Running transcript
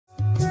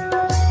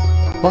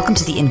Welcome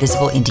to the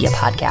Invisible India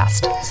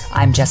podcast.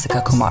 I'm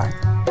Jessica Kumar.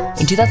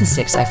 In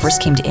 2006, I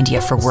first came to India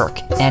for work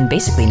and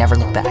basically never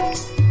looked back.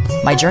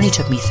 My journey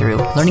took me through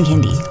learning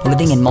Hindi,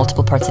 living in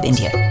multiple parts of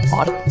India,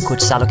 और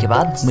कुछ सालों के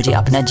बाद मुझे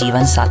अपना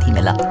जीवन साथी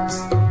मिला.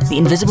 The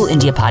Invisible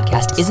India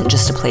podcast isn't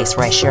just a place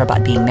where I share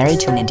about being married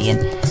to an Indian,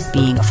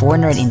 being a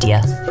foreigner in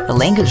India, the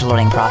language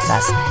learning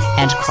process,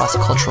 and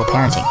cross-cultural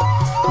parenting.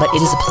 But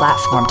it is a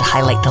platform to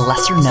highlight the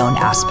lesser-known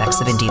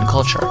aspects of Indian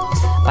culture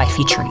by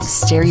featuring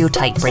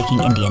stereotype-breaking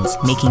Indians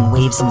making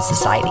waves in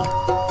society.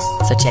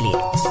 So चलिए,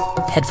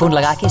 headphone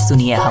लगा के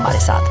सुनिए हमारे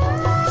साथ.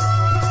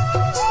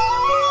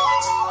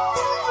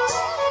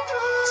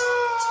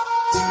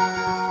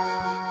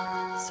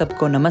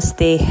 Sabko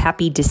namaste,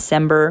 happy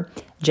December.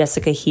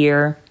 Jessica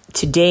here.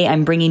 Today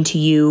I'm bringing to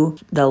you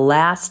the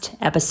last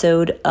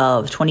episode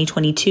of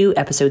 2022,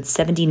 episode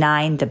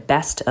 79, the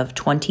best of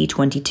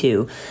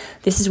 2022.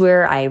 This is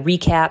where I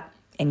recap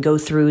and go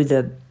through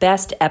the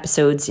best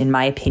episodes, in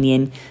my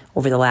opinion,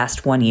 over the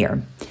last 1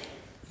 year.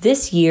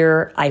 This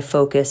year, I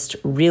focused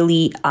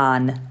really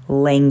on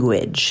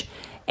language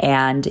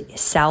and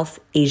South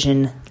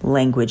Asian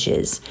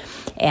languages.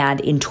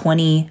 And in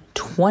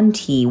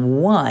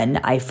 2021,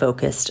 I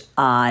focused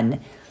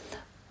on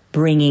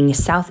bringing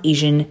South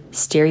Asian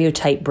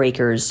stereotype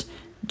breakers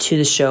to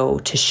the show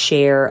to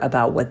share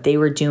about what they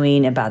were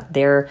doing, about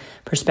their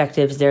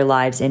perspectives, their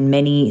lives, and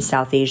many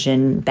South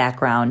Asian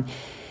background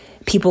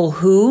people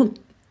who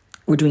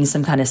were doing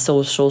some kind of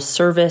social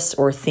service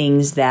or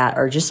things that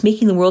are just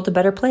making the world a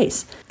better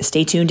place.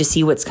 Stay tuned to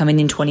see what's coming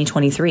in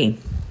 2023.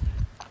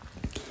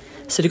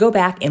 So to go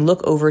back and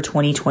look over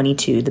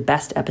 2022, the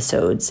best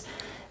episodes,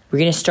 we're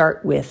going to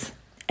start with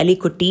Ellie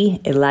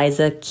Kutty,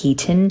 Eliza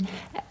Keaton,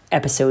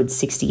 episode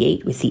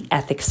 68 with the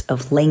ethics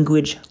of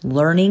language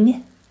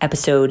learning,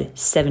 episode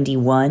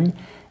 71,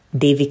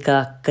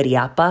 Devika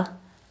Karyappa,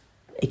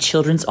 a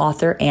children's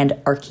author and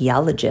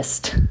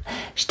archaeologist.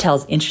 She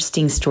tells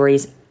interesting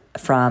stories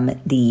from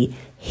the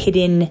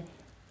hidden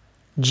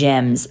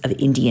gems of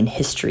Indian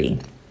history.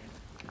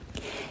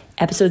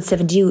 Episode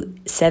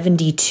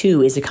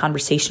 72 is a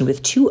conversation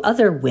with two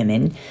other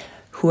women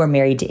who are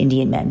married to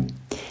Indian men.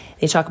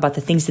 They talk about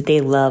the things that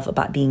they love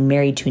about being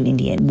married to an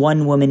Indian.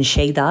 One woman,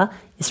 Shaida,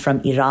 is from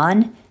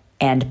Iran,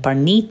 and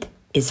Parneet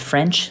is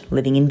French,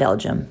 living in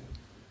Belgium.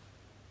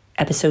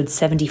 Episode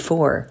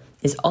 74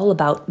 is all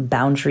about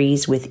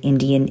boundaries with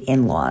Indian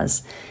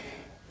in-laws.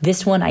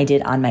 This one I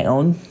did on my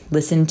own.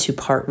 Listen to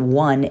part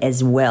 1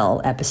 as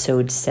well,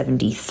 episode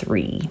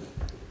 73.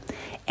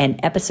 And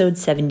episode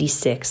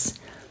 76,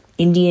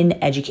 Indian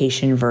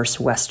education versus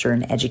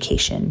Western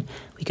education.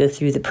 We go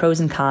through the pros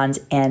and cons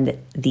and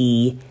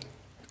the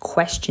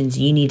questions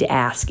you need to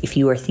ask if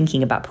you are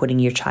thinking about putting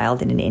your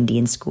child in an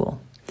Indian school.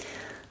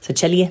 So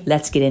chaliye,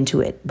 let's get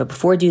into it. But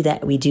before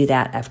we do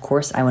that, of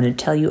course, I want to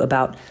tell you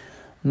about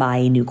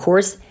my new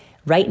course.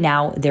 Right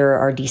now, there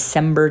are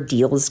December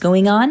deals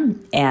going on,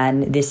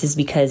 and this is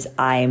because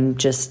I'm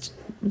just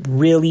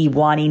really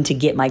wanting to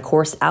get my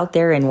course out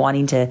there and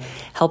wanting to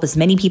help as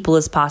many people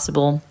as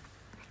possible,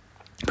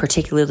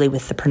 particularly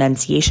with the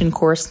pronunciation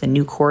course, the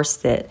new course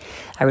that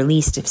I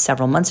released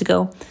several months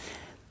ago.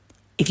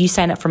 If you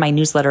sign up for my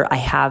newsletter, I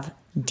have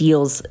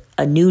deals,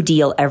 a new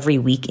deal every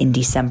week in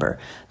December.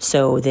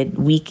 So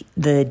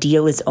the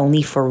deal is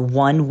only for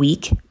 1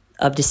 week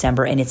of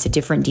December, and it's a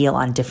different deal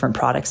on different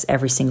products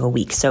every single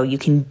week. So you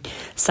can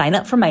sign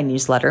up for my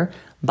newsletter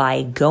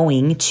by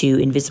going to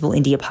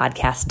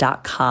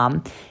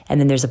invisibleindiapodcast.com,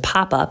 and then there's a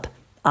pop-up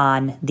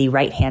on the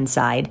right-hand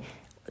side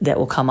that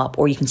will come up,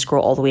 or you can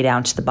scroll all the way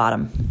down to the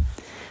bottom.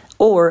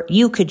 Or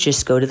you could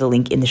just go to the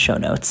link in the show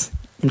notes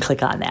and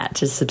click on that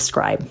to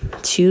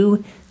subscribe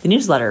to the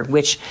newsletter,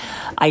 which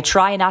I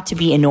try not to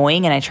be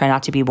annoying and I try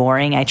not to be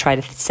boring. I try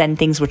to send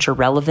things which are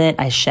relevant.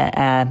 I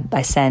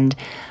send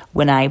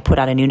when I put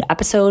out a new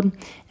episode,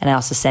 and I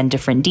also send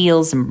different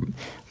deals and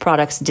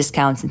products,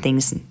 discounts and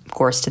things, of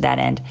course, to that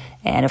end.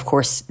 And of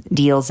course,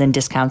 deals and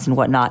discounts and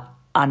whatnot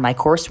on my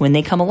course when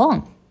they come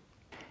along.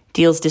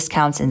 Deals,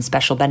 discounts, and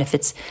special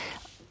benefits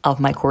of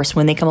my course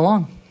when they come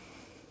along.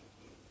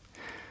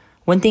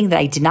 One thing that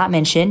I did not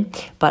mention,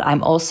 but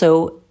I'm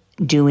also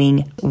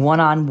doing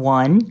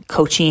one-on-one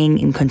coaching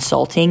and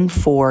consulting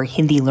for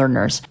Hindi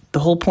learners. The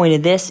whole point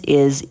of this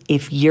is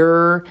if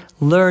you're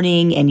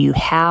learning and you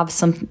have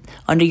some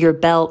under your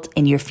belt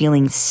and you're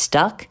feeling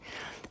stuck,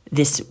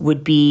 this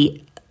would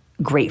be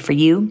great for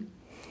you.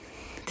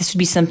 This would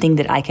be something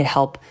that I could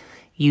help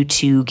you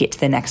to get to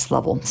the next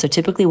level. So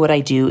typically what I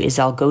do is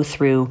I'll go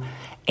through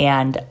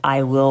and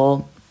I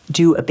will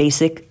do a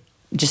basic,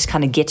 just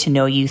kind of get to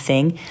know you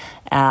thing.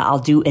 I'll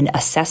do an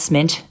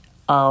assessment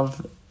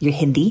of your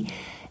Hindi,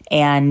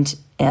 and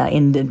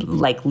in the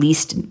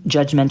least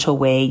judgmental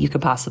way you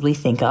could possibly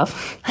think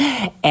of.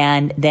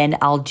 And then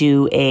I'll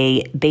do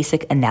a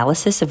basic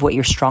analysis of what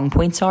your strong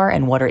points are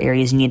and what are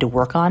areas you need to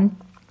work on.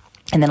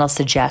 And then I'll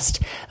suggest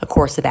a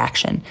course of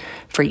action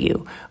for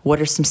you. What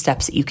are some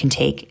steps that you can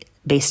take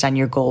based on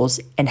your goals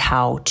and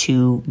how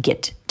to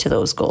get to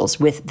those goals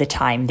with the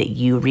time that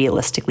you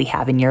realistically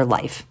have in your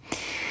life?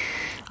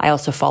 I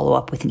also follow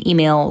up with an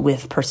email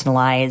with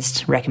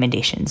personalized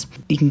recommendations.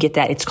 You can get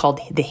that. It's called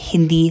the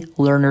Hindi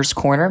Learner's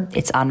Corner.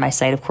 It's on my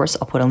site, of course.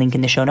 I'll put a link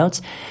in the show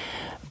notes.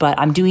 But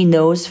I'm doing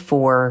those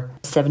for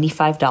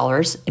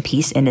 $75 a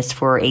piece, and it's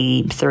for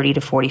a 30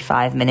 to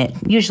 45 minute,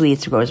 usually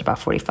it goes about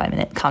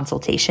 45-minute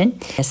consultation.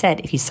 Like I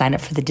said, if you sign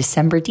up for the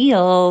December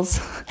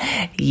deals,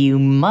 you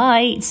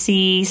might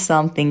see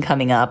something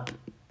coming up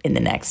in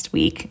the next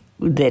week,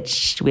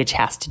 which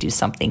has to do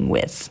something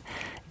with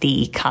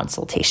the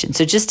consultation.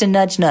 So just a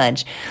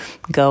nudge,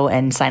 go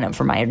and sign up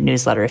for my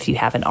newsletter if you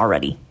haven't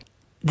already.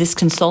 This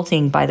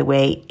consulting, by the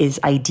way, is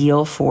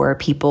ideal for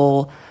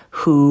people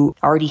who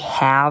already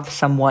have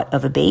somewhat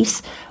of a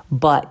base,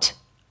 but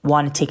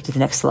want to take it to the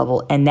next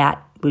level. And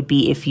that would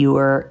be if you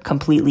are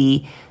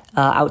completely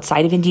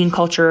outside of Indian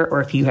culture,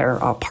 or if you are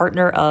a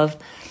partner of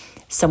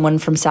someone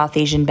from South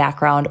Asian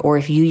background, or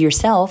if you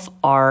yourself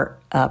are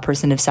a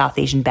person of South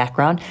Asian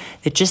background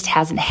that just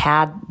hasn't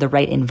had the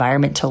right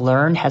environment to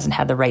learn, hasn't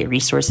had the right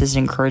resources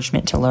and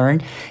encouragement to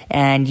learn,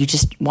 and you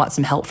just want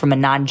some help from a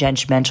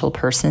non-judgmental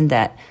person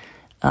that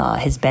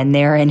has been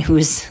there and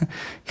who's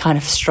kind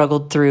of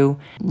struggled through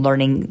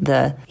learning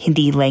the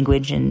Hindi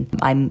language. And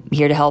I'm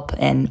here to help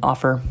and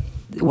offer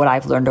what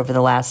I've learned over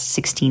the last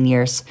 16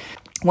 years.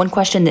 One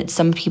question that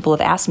some people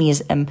have asked me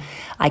is, am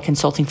I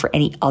consulting for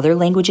any other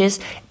languages?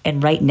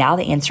 And right now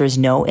the answer is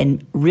no.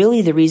 And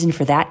really the reason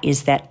for that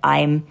is that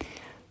I'm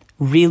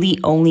really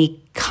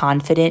only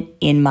confident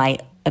in my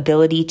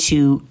ability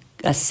to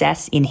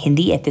assess in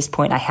Hindi. At this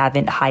point, I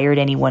haven't hired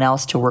anyone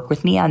else to work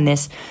with me on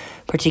this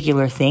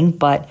particular thing.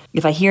 But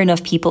if I hear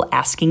enough people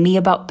asking me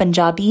about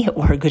Punjabi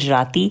or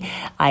Gujarati,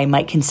 I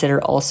might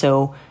consider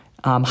also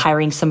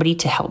hiring somebody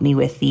to help me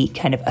with the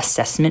kind of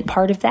assessment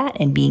part of that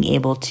and being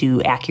able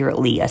to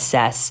accurately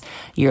assess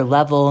your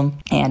level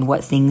and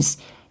what things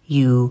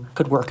you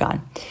could work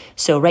on.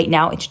 So right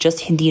now it's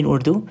just Hindi and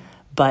Urdu,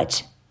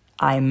 but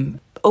I'm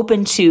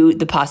open to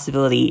the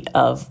possibility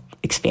of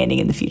expanding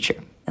in the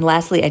future. And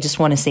lastly, I just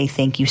want to say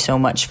thank you so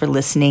much for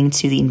listening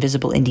to the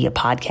Invisible India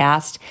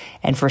podcast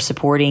and for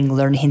supporting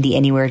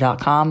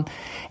LearnHindiAnywhere.com.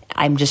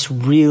 I'm just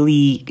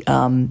really,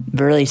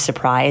 really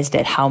surprised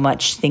at how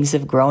much things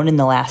have grown in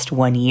the last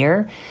 1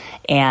 year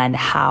and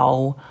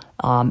how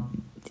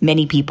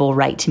many people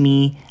write to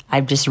me.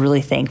 I'm just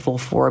really thankful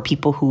for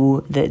people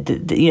who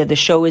the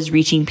show is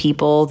reaching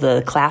people,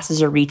 the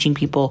classes are reaching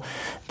people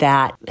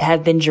that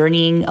have been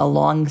journeying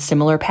along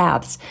similar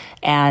paths.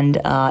 And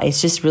it's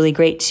just really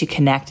great to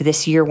connect.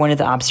 This year, one of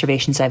the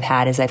observations I've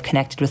had is I've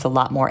connected with a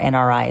lot more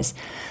NRIs.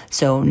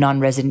 So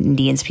non-resident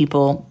Indians,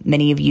 people,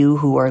 many of you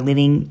who are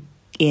living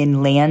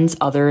in lands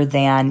other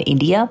than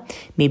India.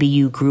 Maybe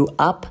you grew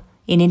up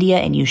in India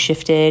and you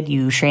shifted,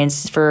 you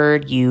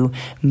transferred, you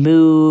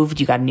moved,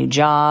 you got a new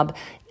job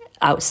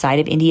outside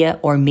of India,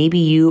 or maybe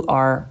you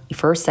are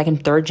first,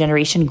 second, third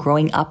generation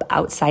growing up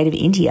outside of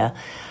India,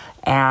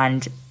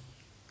 and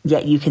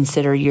yet you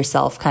consider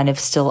yourself kind of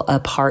still a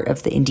part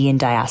of the Indian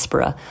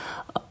diaspora.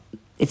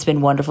 It's been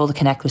wonderful to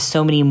connect with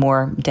so many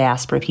more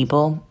diaspora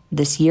people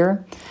this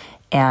year,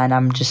 and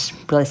I'm just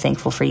really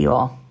thankful for you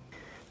all.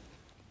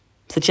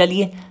 So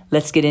chaliye,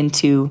 let's get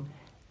into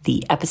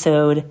the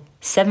episode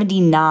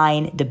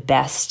 79, the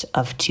best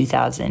of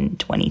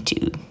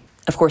 2022.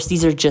 Of course,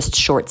 these are just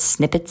short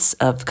snippets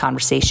of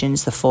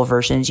conversations. The full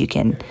versions, you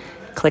can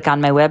click on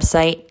my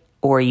website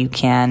or you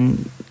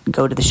can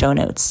go to the show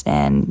notes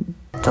and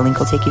the link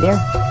will take you there.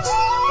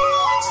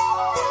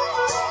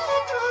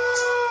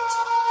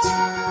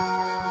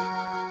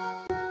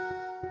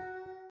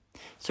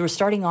 So we're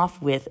starting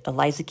off with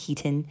Eliza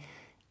Keaton,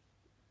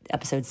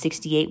 episode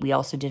 68. We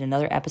also did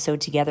another episode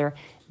together.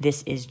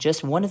 This is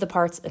just one of the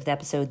parts of the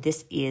episode.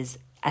 This is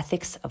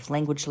ethics of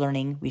language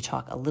learning. We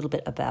talk a little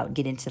bit about,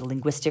 get into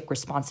linguistic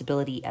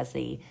responsibility as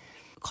a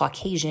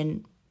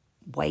Caucasian,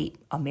 white,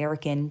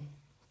 American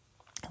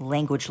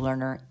language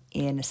learner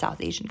in a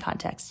South Asian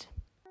context.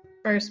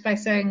 First, by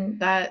saying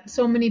that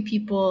so many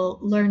people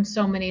learn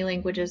so many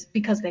languages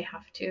because they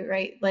have to,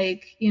 right?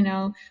 Like,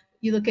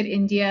 you look at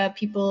India,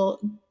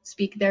 people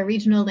speak their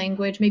regional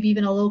language, maybe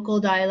even a local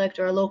dialect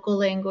or a local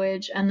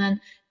language, and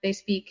then they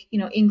speak,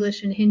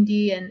 English and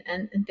Hindi and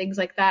things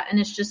like that. And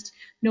it's just,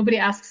 nobody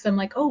asks them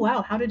like, oh,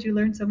 wow, how did you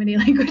learn so many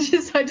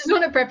languages? So I just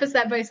want to preface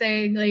that by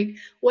saying, like,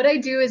 what I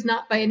do is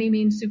not by any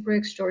means super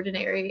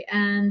extraordinary.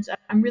 And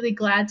I'm really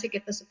glad to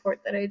get the support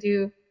that I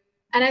do.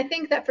 And I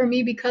think that for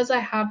me, because I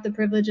have the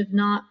privilege of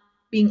not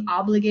being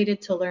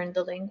obligated to learn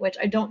the language,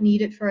 I don't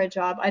need it for a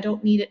job. I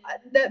don't need it.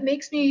 That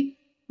makes me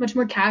much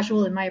more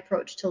casual in my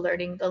approach to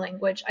learning the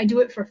language. I do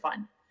it for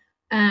fun.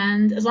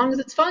 And as long as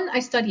it's fun,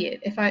 I study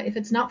it. If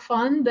it's not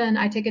fun, then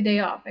I take a day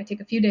off. I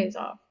take a few days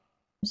off.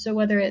 So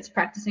whether it's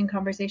practicing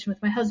conversation with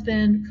my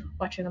husband,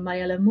 watching a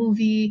Malayalam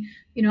movie,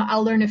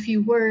 I'll learn a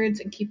few words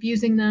and keep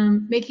using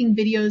them, making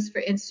videos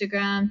for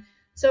Instagram.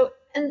 So,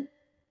 and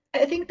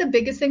I think the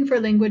biggest thing for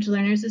language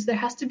learners is there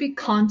has to be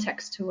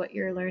context to what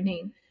you're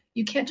learning.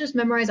 You can't just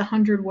memorize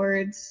 100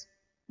 words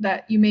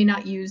that you may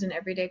not use in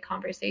everyday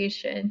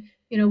conversation.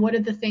 What are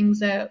the things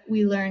that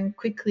we learn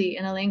quickly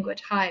in a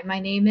language? Hi, my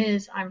name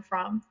is, I'm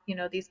from,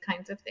 these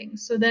kinds of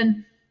things. So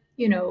then,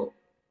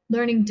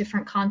 learning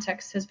different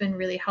contexts has been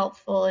really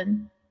helpful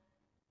in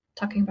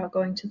talking about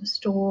going to the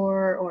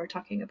store or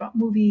talking about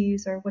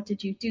movies or what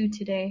did you do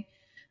today.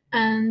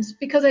 And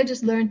because I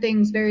just learned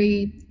things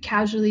very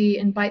casually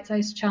in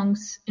bite-sized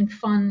chunks and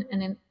fun,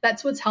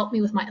 that's what's helped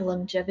me with my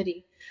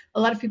longevity. A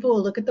lot of people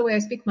will look at the way I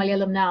speak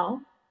Malayalam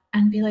now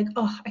and be like,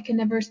 oh, I can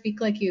never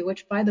speak like you,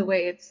 which by the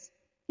way, it's,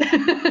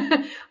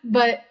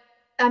 but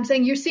I'm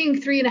saying you're seeing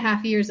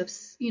 3.5 years of,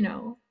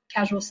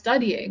 casual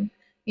studying.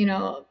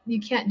 You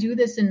can't do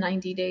this in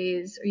 90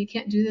 days or you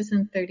can't do this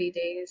in 30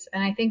 days.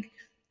 And I think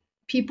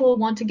people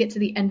want to get to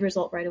the end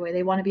result right away.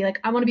 They want to be like,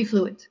 I want to be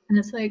fluent. And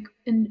it's like,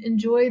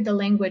 enjoy the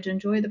language,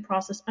 enjoy the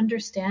process,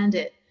 understand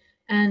it.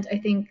 And I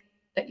think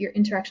that your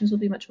interactions will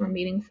be much more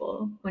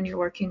meaningful when you're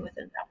working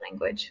within that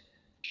language.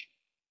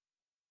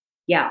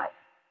 Yeah.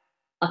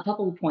 A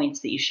couple of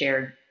points that you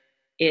shared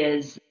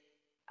is,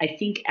 I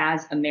think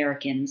as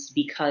Americans,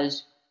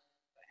 because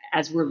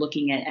as we're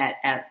looking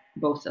at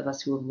both of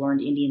us who have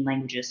learned Indian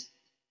languages,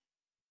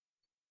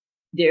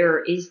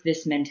 there is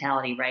this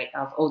mentality, right,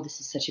 of, oh, this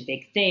is such a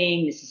big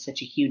thing. This is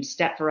such a huge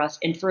step for us.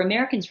 And for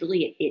Americans,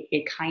 really,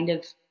 it kind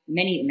of,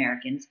 many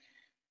Americans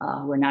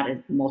who are not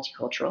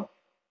multicultural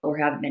or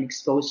haven't been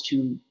exposed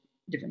to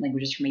different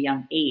languages from a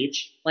young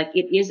age, like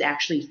it is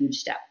actually a huge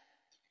step.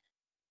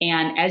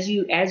 And as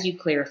you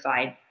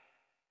clarified,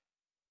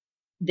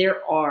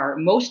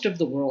 most of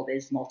the world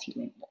is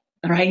multilingual,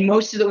 right?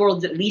 Most of the world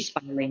is at least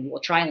bilingual,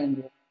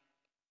 trilingual,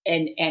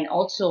 and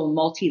also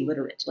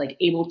multiliterate, like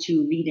able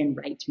to read and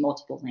write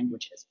multiple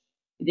languages.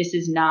 This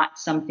is not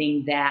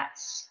something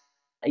that's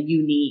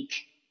unique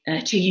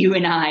to you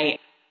and I,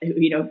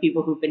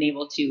 people who've been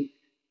able to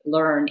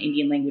learn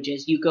Indian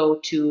languages. You go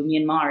to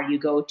Myanmar, you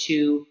go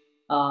to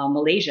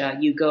Malaysia,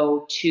 you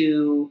go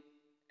to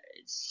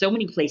so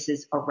many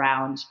places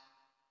around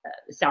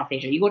South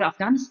Asia. You go to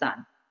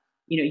Afghanistan,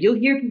 you'll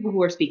hear people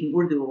who are speaking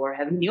Urdu or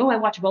having, I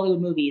watch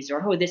Bollywood movies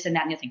or this and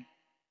that and the other thing.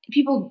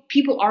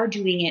 People are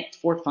doing it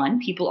for fun.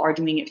 People are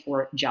doing it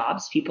for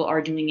jobs. People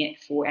are doing it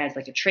as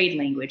like a trade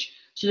language.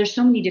 So there's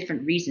so many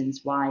different reasons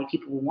why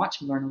people will want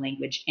to learn a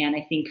language. And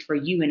I think for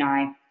you and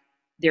I,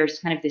 there's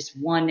kind of this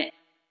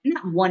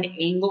not one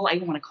angle. I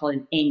don't want to call it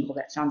an angle.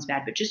 That sounds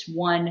bad, but just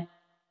one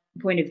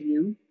point of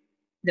view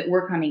that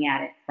we're coming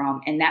at it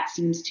from. And that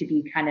seems to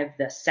be kind of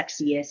the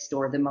sexiest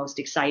or the most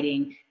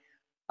exciting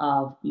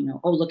of,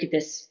 oh, look at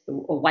this, a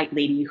white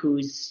lady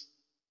who's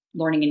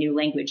learning a new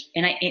language.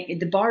 And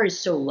the bar is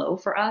so low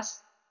for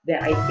us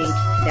that I think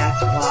that's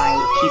why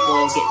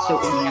people get so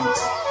enamored.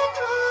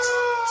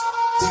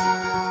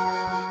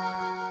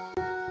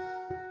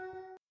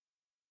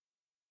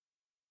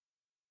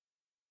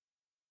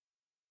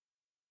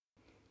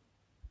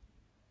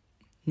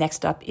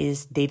 Next up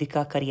is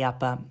Devika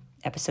Cariappa,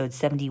 episode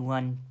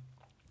 71.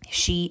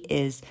 She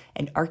is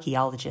an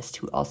archaeologist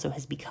who also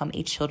has become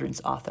a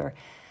children's author.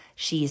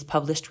 She is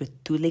published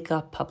with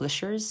Tulika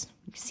Publishers.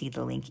 You see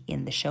the link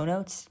in the show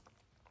notes.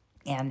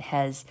 And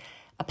has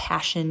a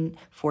passion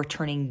for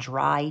turning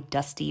dry,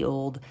 dusty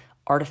old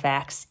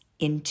artifacts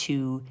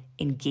into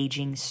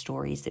engaging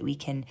stories that we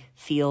can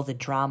feel the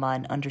drama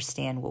and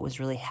understand what was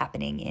really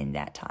happening in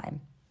that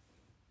time.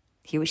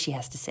 Hear what she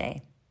has to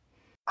say.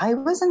 I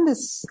was in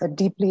this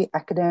deeply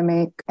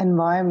academic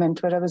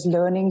environment where I was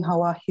learning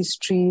how our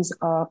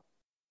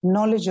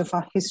knowledge of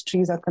our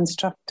histories are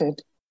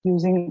constructed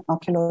using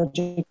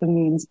archaeological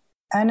means.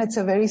 And it's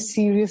a very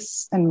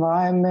serious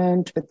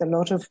environment with a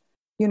lot of,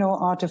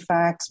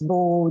 artifacts,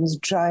 bones,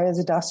 dry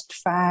as dust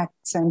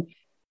facts, and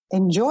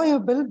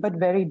enjoyable, but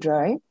very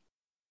dry.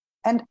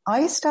 And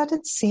I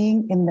started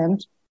seeing in them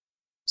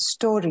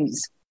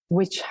stories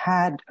which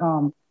had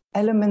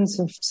elements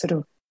of sort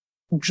of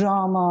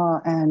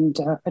drama and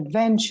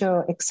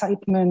adventure,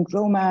 excitement,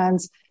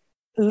 romance,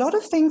 a lot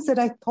of things that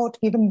I thought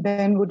even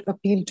then would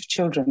appeal to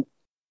children.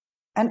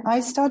 And I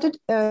started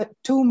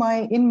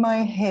in my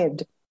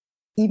head,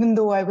 even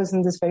though I was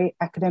in this very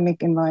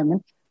academic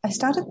environment, I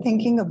started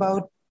thinking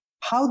about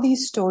how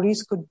these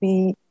stories could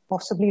be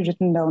possibly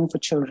written down for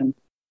children.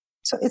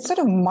 So it sort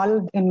of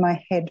mulled in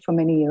my head for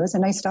many years,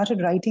 and I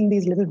started writing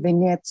these little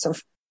vignettes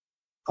of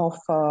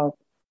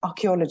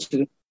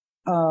archaeology.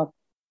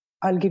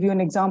 I'll give you an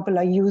example.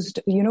 I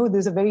used,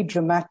 there's a very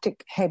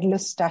dramatic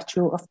headless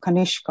statue of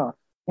Kanishka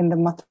in the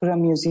Mathura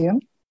Museum.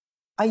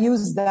 I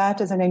used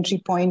that as an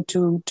entry point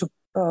to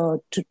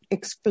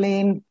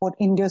explain what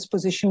India's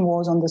position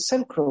was on the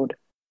Silk Road,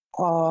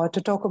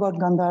 to talk about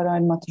Gandhara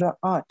and Mathura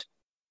art.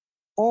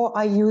 Or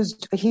I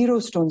used hero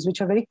stones,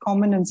 which are very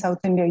common in South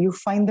India. You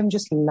find them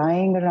just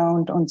lying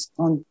around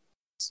on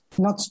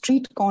not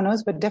street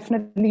corners, but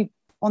definitely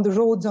on the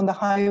roads, on the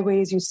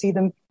highways. You see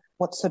them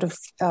what sort of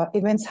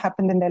events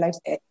happened in their lives.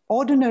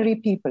 Ordinary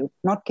people,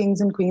 not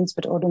kings and queens,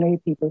 but ordinary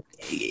people.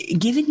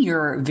 Given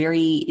your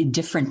very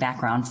different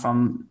background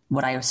from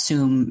what I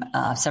assume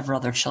several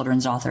other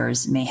children's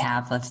authors may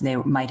have, if they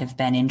might have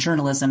been in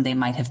journalism, they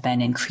might have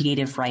been in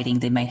creative writing,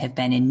 they might have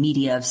been in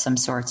media of some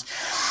sorts.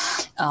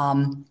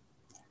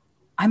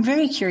 I'm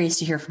very curious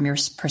to hear from your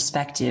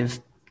perspective,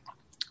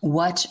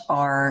 what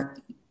are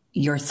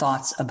your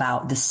thoughts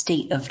about the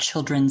state of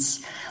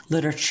children's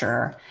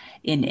literature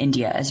in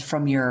India, as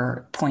from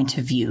your point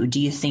of view? Do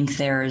you think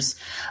there's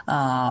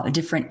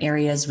different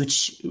areas which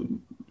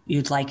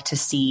you'd like to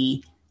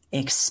see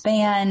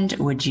expand?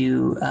 Would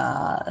you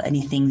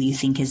anything that you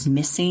think is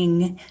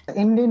missing?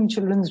 Indian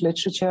children's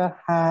literature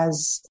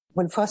has,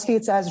 well, firstly,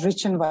 it's as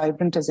rich and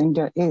vibrant as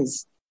India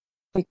is,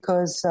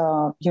 because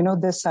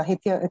the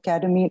Sahitya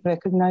Academy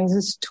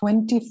recognizes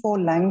 24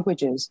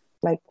 languages.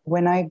 Like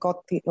when I got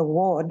the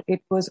award,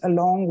 it was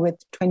along with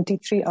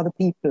 23 other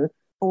people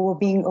who were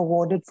being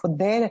awarded for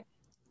their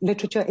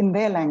literature in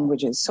their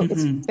languages. So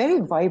it's very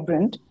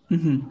vibrant,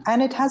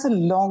 and it has a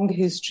long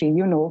history,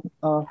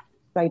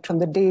 right from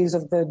the days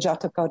of the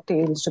Jataka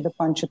tales to the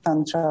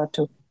Panchatantra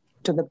to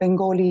the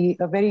Bengali,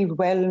 a very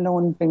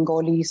well-known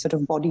Bengali sort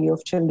of body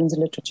of children's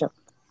literature.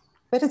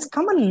 But it's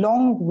come a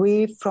long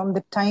way from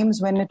the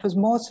times when it was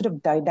more sort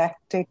of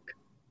didactic,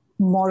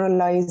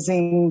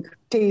 moralizing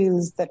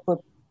tales that were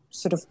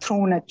sort of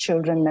thrown at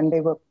children and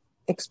they were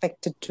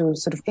expected to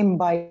sort of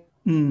imbibe.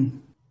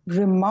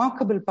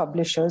 Remarkable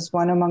publishers,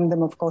 one among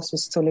them, of course,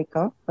 is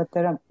Tulika, but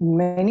there are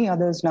many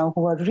others now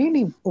who are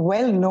really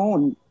well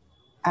known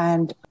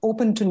and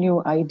open to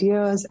new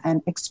ideas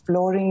and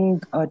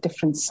exploring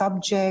different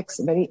subjects,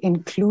 very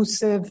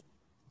inclusive.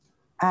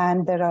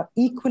 And there are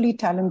equally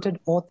talented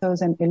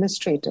authors and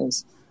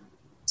illustrators.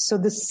 So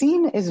the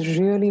scene is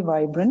really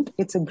vibrant.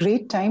 It's a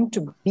great time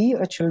to be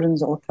a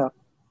children's author.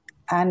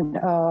 And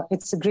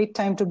it's a great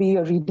time to be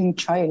a reading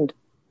child.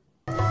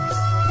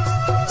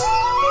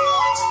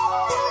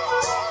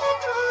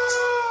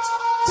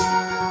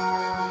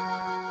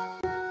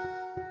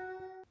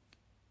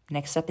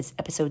 Next up is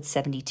episode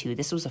 72.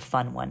 This was a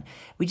fun one.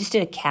 We just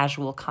did a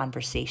casual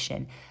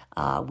conversation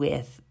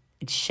with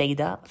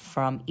Shaida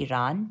from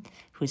Iran,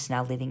 who's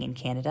now living in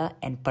Canada,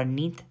 and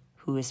Parneet,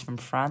 who is from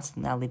France,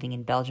 now living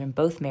in Belgium,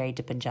 both married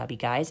to Punjabi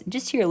guys. And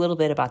just hear a little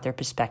bit about their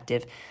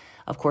perspective.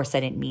 Of course,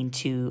 I didn't mean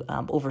to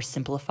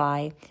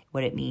oversimplify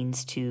what it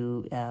means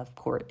to,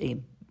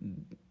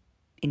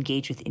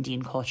 engage with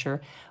Indian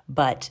culture,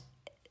 but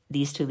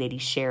these two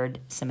ladies shared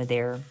some of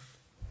their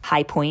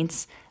high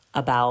points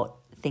about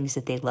things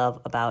that they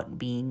love about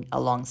being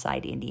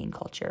alongside Indian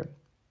culture.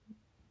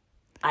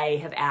 I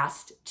have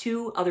asked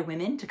two other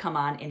women to come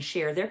on and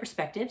share their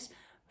perspectives.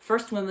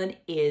 First woman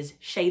is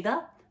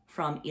Shaida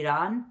from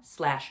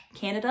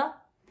Iran/Canada,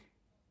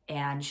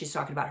 and she's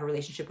talking about her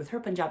relationship with her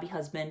Punjabi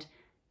husband.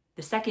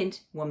 The second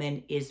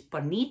woman is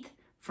Parneet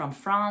from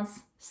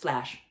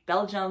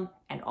France/Belgium,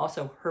 and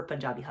also her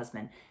Punjabi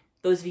husband.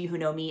 Those of you who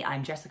know me,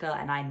 I'm Jessica,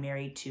 and I'm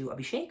married to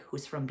Abhishek,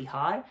 who's from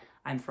Bihar.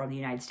 I'm from the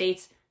United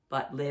States,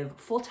 but live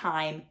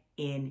full-time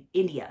in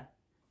India.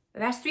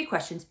 I've asked three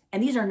questions,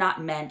 and these are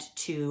not meant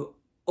to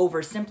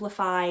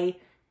oversimplify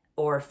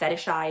or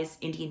fetishize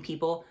Indian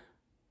people.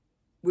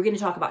 We're going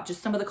to talk about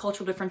just some of the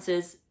cultural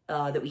differences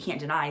that we can't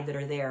deny that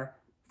are there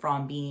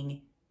from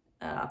being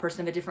a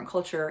person of a different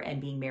culture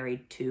and being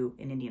married to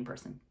an Indian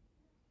person.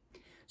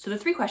 So the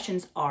three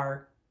questions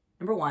are,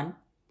 number one,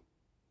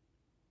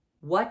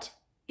 what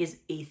is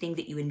a thing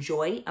that you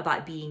enjoy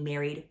about being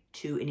married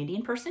to an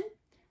Indian person?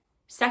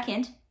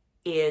 Second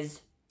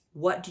is,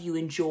 what do you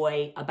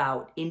enjoy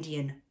about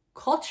Indian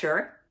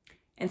culture?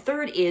 And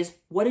third is,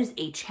 what is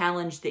a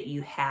challenge that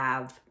you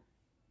have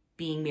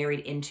being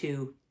married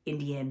into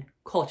Indian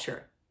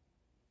culture?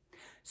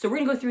 So we're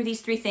gonna go through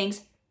these three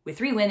things with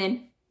three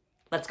women.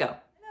 Let's go.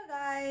 Hello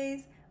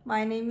guys,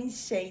 my name is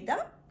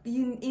Shaida.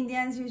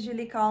 Indians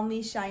usually call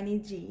me Shiny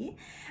G,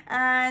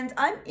 and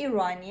I'm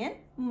Iranian.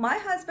 My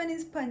husband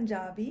is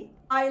Punjabi.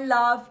 I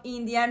love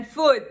Indian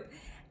food,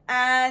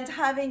 and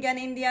having an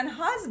Indian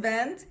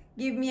husband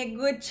give me a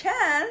good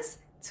chance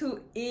to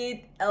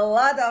eat a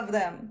lot of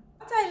them.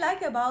 What I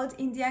like about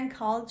Indian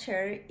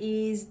culture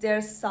is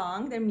their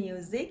song, their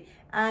music,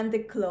 and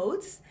the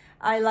clothes.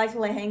 I like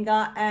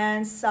lehenga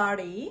and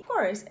sari. Of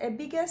course, a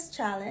biggest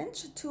challenge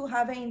to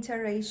have an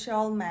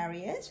interracial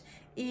marriage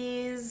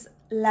is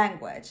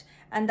language,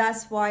 and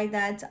that's why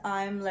that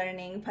I'm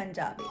learning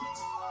Punjabi.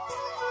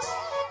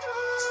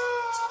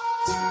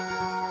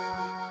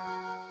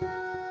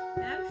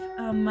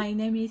 My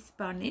name is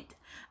Parneet.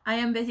 I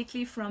am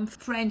basically from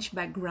French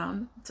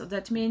background, so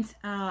that means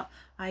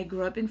I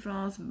grew up in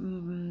France,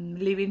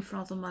 live in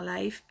France all my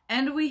life,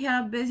 and we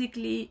have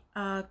basically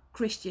a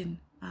Christian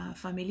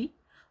family,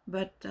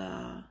 but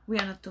we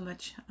are not too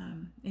much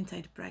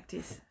inside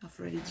practice of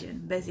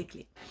religion,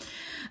 basically.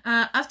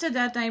 After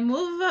that, I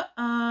moved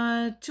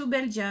to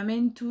Belgium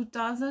in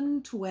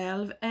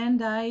 2012,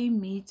 and I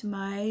meet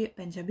my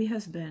Punjabi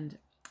husband.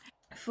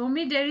 For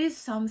me, there is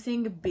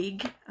something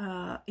big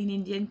in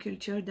Indian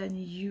culture that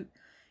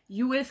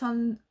you will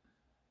find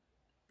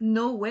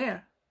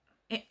nowhere.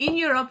 In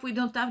Europe, we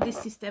don't have this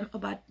system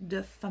about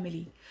the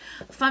family.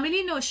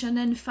 Family notion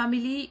and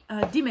family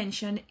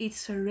dimension,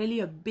 it's really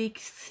a big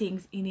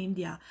thing in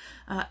India.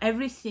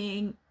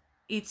 Everything,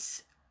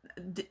 it's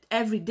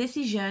every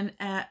decision,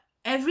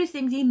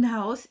 everything in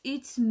house,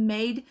 it's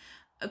made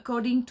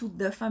according to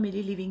the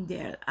family living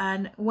there.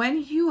 And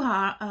when you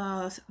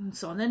are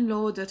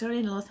son-in-law,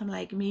 daughter-in-law, something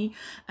like me,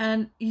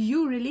 and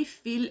you really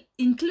feel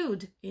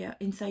included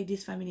inside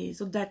this family.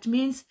 So that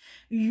means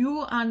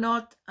you are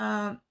not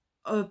a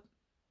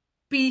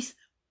piece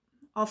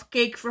of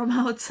cake from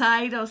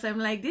outside or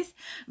something like this,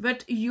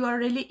 but you are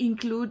really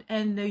included,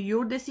 and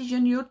your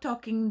decision, you're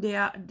talking, they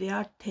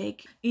are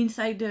take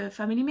inside the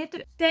family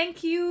method.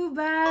 Thank you.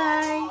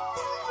 Bye.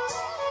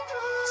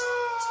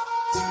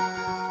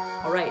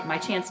 All right, my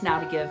chance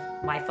now to give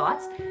my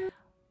thoughts.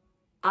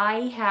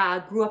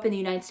 I grew up in the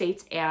United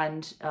States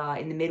and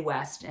in the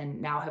Midwest,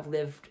 and now have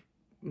lived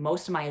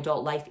most of my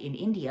adult life in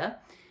India.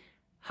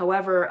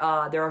 However,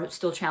 there are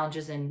still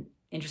challenges and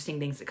interesting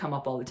things that come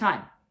up all the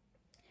time.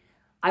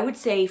 I would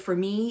say for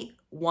me,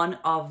 one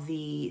of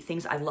the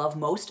things I love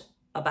most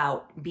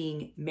about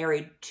being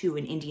married to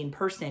an Indian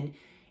person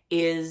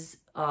is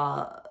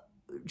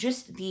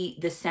just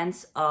the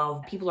sense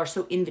of people are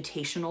so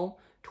invitational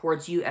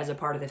towards you as a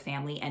part of the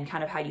family, and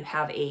kind of how you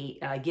have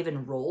a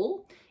given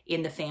role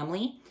in the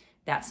family.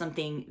 That's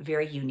something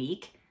very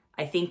unique.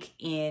 I think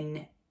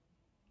in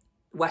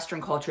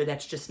Western culture,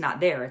 that's just not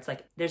there. It's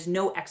like there's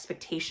no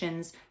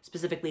expectations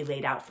specifically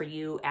laid out for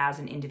you as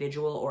an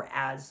individual or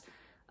as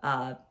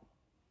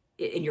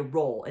in your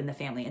role in the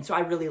family. And so I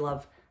really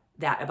love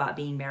that about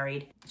being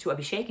married to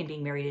Abhishek and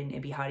being married in a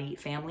Bihari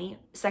family.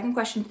 Second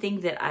question,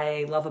 thing that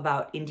I love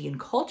about Indian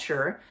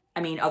culture,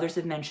 I mean, others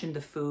have mentioned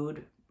the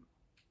food.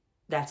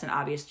 That's an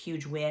obvious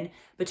huge win.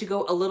 But to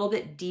go a little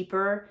bit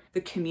deeper,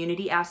 the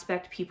community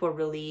aspect, people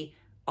really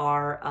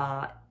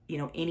are,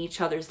 in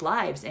each other's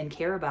lives and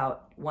care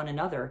about one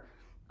another,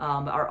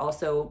 are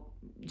also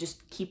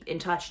just keep in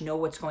touch, know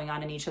what's going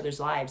on in each other's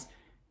lives,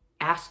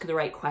 ask the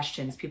right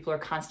questions. People are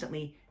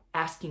constantly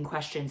asking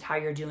questions, how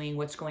you're doing,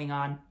 what's going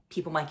on.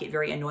 People might get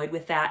very annoyed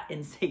with that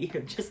and say,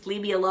 just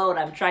leave me alone,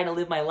 I'm trying to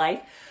live my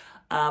life.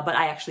 But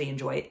I actually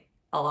enjoy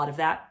a lot of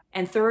that.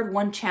 And third,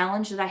 one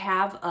challenge that I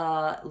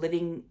have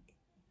living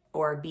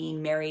or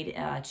being married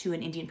to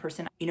an Indian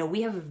person,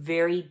 we have a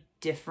very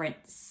different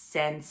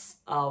sense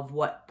of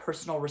what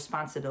personal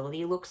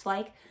responsibility looks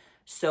like.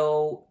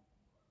 So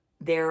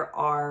there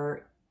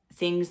are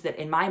things that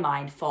in my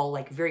mind fall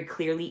like very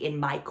clearly in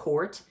my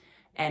court,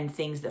 and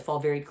things that fall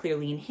very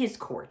clearly in his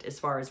court as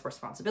far as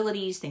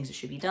responsibilities, things that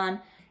should be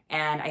done.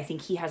 And I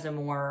think he has a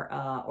more,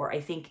 or I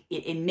think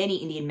in many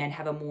Indian men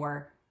have a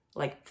more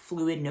like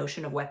fluid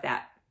notion of what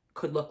that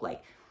could look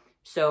like.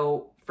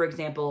 So for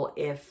example,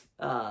 if,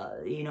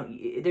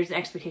 there's an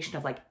expectation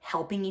of like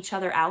helping each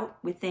other out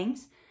with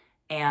things,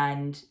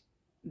 and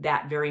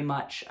that very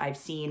much I've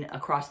seen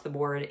across the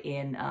board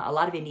in a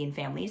lot of Indian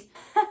families.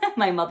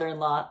 My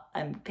mother-in-law,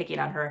 I'm picking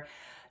on her.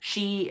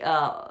 She,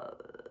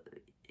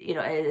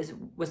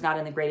 was not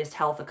in the greatest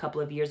health a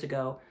couple of years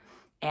ago.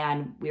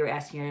 And we were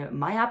asking her,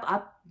 "Mai,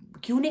 aap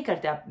kyun nahi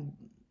karte? Aap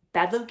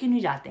paddle kyun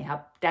nahi jate hain?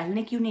 Aap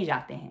tohlne kyun nahi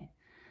jate hain?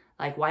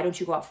 Like, why don't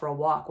you go out for a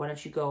walk? Why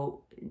don't you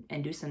go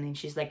and do something?"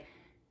 She's like,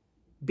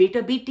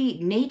 "Beta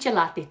beti nahi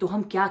chalate, to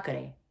hum kya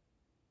kare?"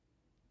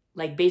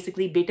 Like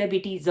basically, beta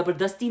beti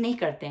zabardasti nahi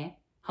karte hain,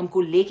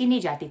 humko leke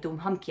nahi jate, to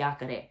hum kya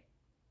kare?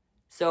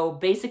 So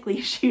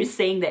basically, she was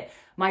saying that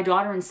my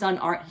daughter and son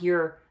aren't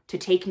here to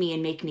take me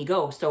and make me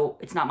go, so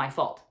it's not my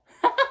fault,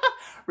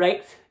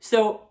 right?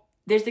 So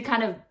there's the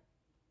kind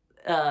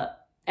of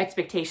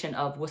expectation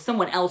of, well,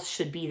 someone else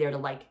should be there to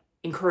like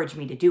encourage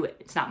me to do it.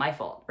 It's not my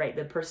fault, right?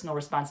 The personal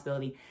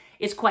responsibility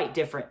is quite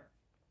different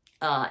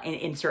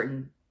in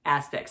certain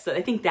aspects. So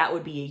I think that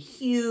would be a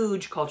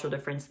huge cultural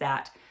difference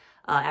that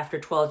after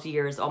 12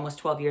 years, almost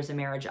 12 years of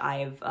marriage,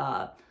 I've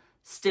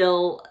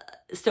still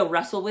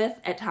wrestle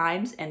with at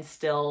times, and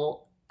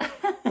still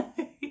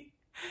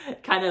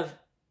kind of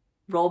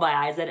roll my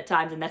eyes at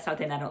times. And that's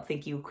something I don't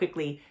think you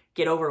quickly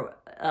get over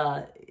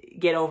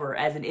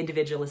as an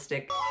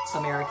individualistic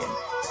American.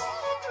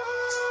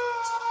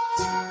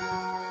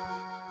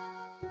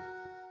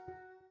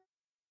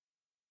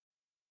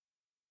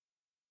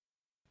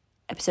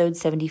 Episode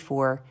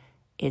 74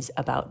 is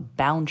about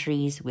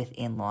boundaries with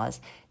in-laws.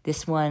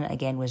 This one,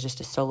 again, was just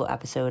a solo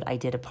episode. I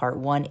did a part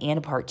 1 and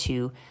a part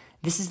 2.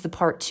 This is the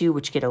part 2,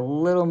 which get a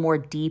little more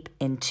deep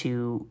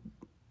into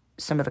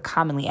some of the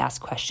commonly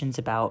asked questions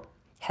about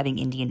having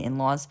Indian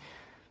in-laws.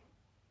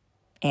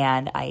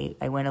 And I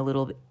went a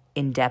little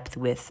in depth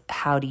with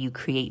how do you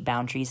create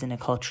boundaries in a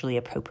culturally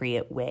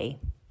appropriate way.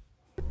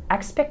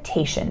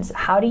 Expectations.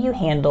 How do you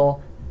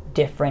handle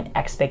different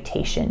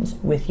expectations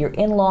with your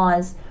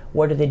in-laws?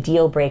 What are the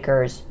deal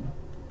breakers,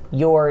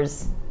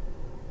 yours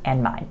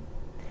and mine?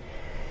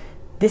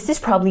 This is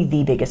probably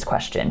the biggest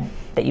question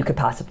that you could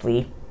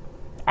possibly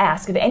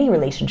ask of any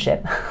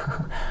relationship,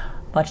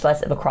 much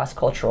less of a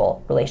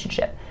cross-cultural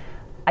relationship.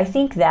 I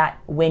think that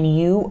when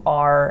you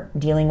are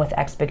dealing with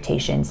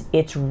expectations,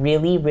 it's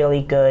really,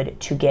 really good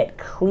to get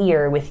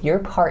clear with your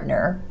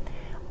partner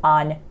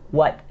on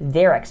what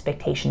their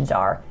expectations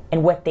are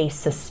and what they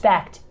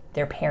suspect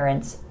their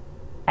parents'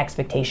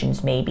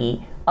 expectations may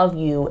be of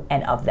you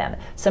and of them.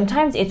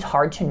 Sometimes it's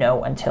hard to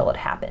know until it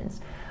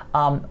happens.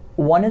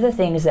 One of the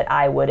things that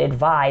I would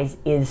advise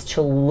is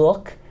to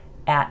look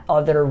at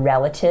other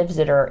relatives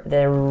that are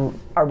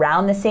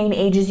around the same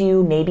age as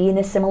you, maybe in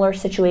a similar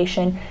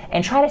situation,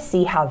 and try to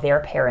see how their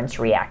parents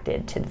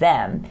reacted to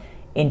them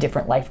in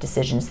different life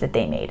decisions that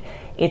they made.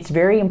 It's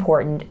very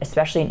important,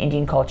 especially in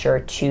Indian culture,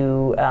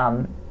 to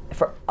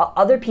for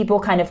other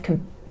people kind of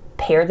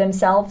compare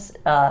themselves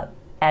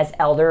as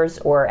elders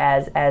or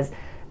as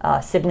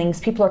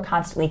siblings. People are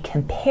constantly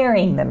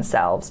comparing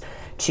themselves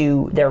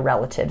to their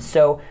relatives.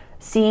 So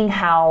seeing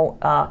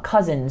how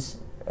cousins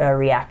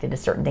reacted to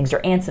certain things, or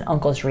aunts and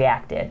uncles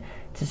reacted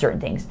to certain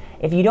things.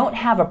 If you don't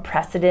have a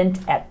precedent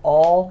at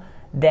all,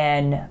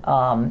 then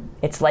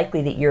it's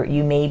likely that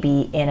you may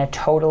be in a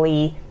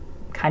totally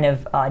kind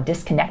of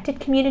disconnected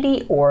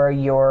community, or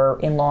your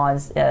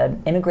in-laws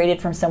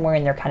immigrated from somewhere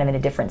and they're kind of in a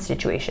different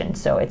situation.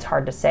 So it's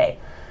hard to say.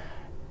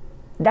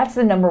 That's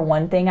the number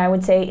one thing I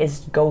would say, is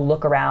go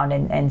look around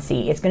and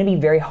see. It's going to be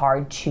very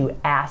hard to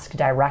ask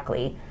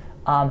directly,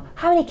 how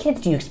many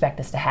kids do you expect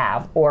us to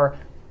have? Or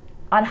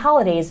on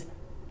holidays,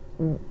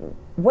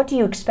 what do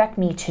you expect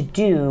me to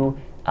do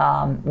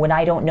when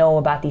I don't know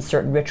about these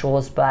certain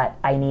rituals, but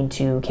I need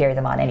to carry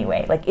them on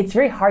anyway? Like, it's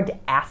very hard to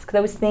ask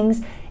those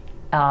things.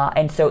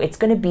 And so it's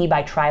going to be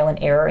by trial and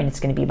error, and it's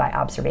going to be by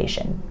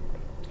observation.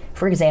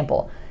 For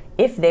example,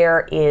 if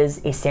there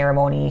is a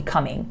ceremony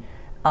coming,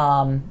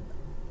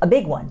 a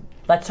big one,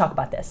 let's talk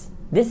about this.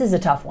 This is a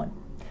tough one.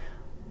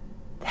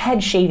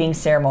 Head shaving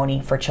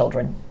ceremony for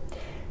children.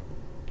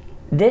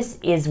 This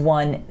is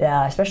one,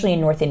 especially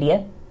in North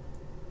India,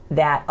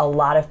 that a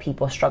lot of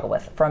people struggle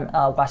with from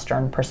a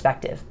Western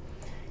perspective.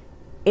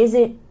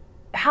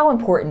 How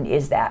important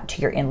is that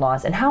to your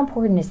in-laws, and how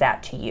important is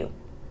that to you?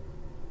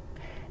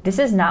 This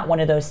is not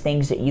one of those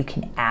things that you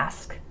can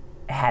ask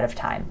ahead of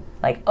time.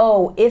 Like,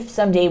 oh, if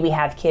someday we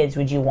have kids,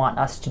 would you want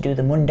us to do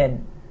the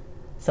Mundan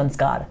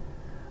Sanskar?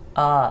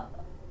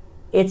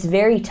 It's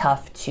very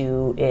tough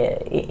to,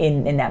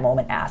 in that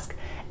moment, ask.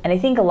 And I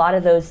think a lot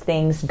of those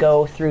things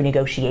go through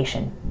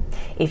negotiation.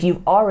 If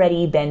you've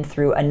already been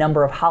through a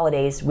number of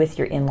holidays with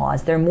your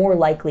in-laws, they're more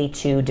likely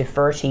to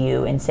defer to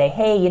you and say,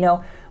 hey,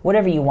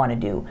 whatever you want to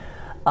do,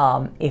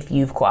 if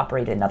you've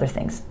cooperated in other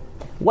things.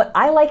 What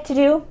I like to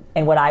do,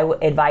 and what I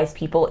advise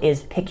people,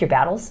 is pick your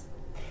battles.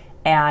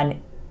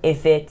 And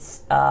if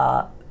it's,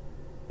 oh,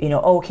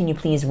 can you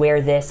please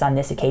wear this on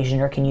this occasion,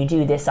 or can you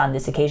do this on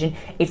this occasion?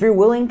 If you're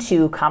willing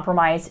to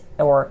compromise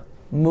or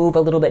move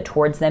a little bit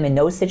towards them in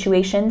those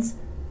situations,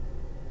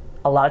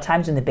 a lot of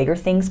times when the bigger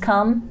things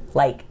come,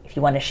 like if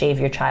you want to shave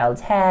your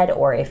child's head,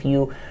 or if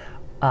you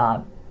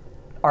are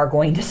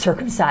going to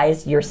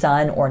circumcise your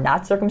son or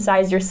not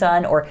circumcise your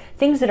son, or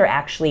things that are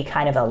actually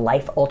kind of a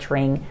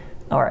life-altering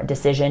or a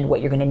decision,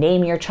 what you're going to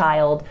name your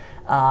child,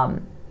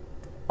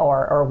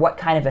 or what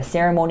kind of a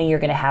ceremony you're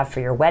going to have for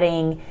your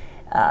wedding,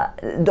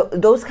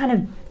 those kind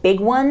of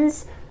big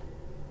ones,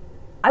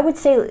 I would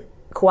say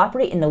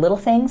cooperate in the little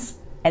things,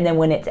 and then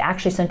when it's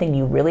actually something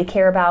you really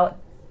care about,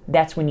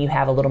 that's when you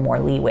have a little more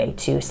leeway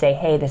to say,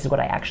 hey, this is what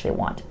I actually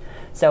want.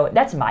 So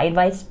that's my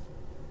advice.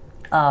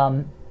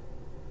 I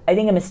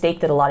think a mistake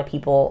that a lot of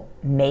people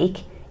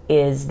make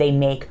is they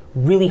make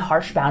really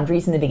harsh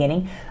boundaries in the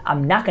beginning.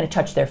 I'm not going to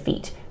touch their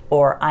feet,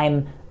 or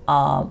I'm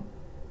not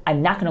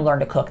going to learn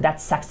to cook.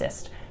 That's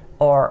sexist.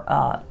 Or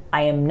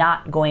I am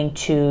not going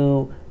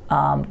to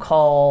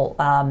call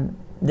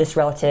this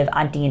relative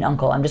auntie and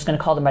uncle. I'm just going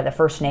to call them by their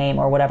first name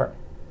or whatever.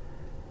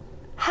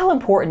 How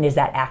important is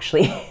that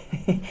actually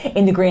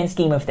in the grand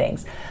scheme of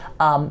things?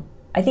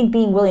 I think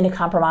being willing to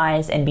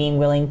compromise and being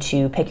willing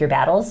to pick your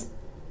battles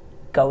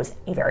goes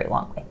a very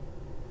long way.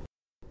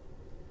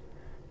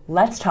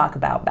 Let's talk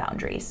about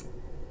boundaries.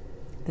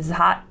 This is a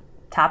hot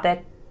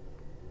topic,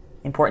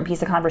 important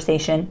piece of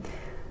conversation.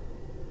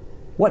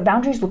 What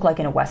boundaries look like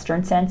in a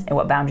Western sense, and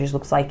what boundaries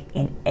looks like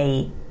in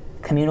a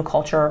communal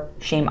culture,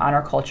 shame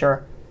honor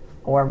culture,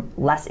 or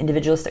less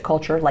individualistic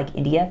culture like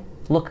India,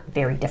 look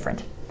very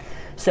different.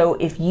 So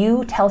if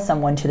you tell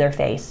someone to their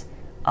face,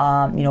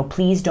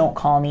 please don't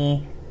call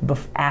me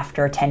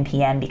after 10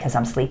 p.m. because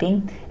I'm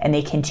sleeping, and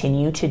they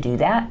continue to do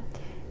that,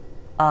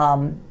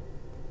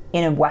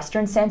 in a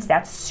Western sense,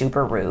 that's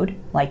super rude.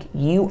 Like,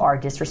 you are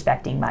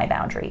disrespecting my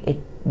boundary.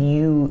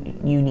 You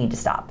need to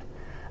stop.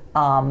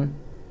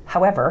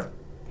 However,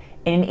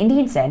 in an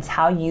Indian sense,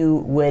 how you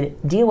would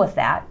deal with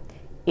that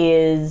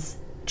is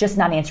just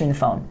not answering the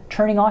phone,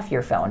 turning off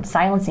your phone,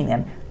 silencing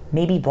them,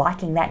 maybe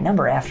blocking that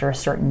number after a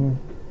certain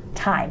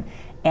time.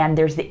 And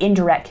there's the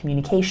indirect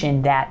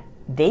communication that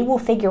they will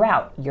figure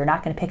out you're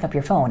not going to pick up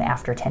your phone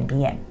after 10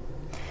 p.m.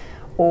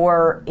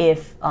 Or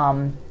if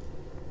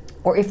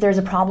there's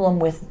a problem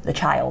with the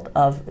child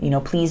of,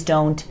 please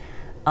don't,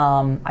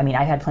 I've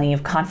had plenty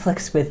of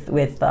conflicts with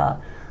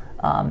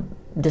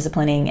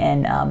disciplining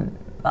and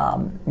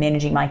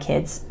managing my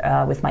kids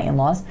with my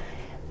in-laws.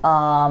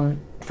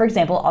 For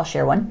example, I'll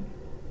share one.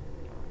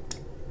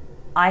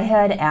 I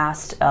had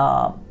asked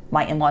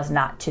my in-laws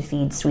not to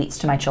feed sweets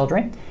to my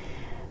children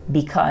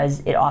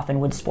because it often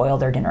would spoil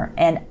their dinner.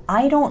 And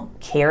I don't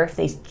care if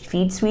they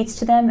feed sweets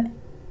to them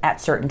at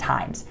certain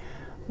times.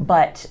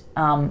 But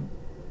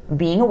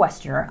being a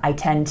Westerner, I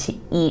tend to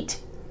eat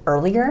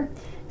earlier.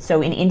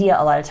 So in India,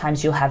 a lot of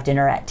times you'll have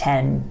dinner at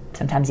 10,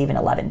 sometimes even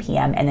 11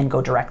 p.m. and then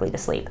go directly to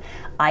sleep.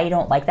 I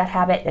don't like that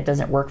habit. It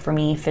doesn't work for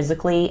me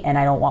physically, and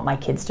I don't want my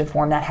kids to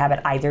form that habit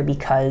either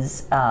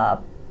because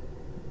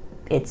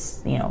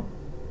it's,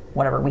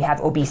 whatever. We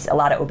have a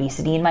lot of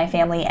obesity in my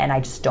family, and I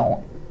just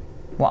don't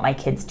want my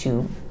kids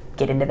to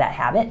get into that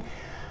habit.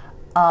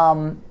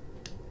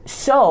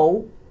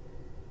 So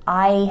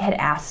I had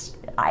asked,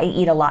 I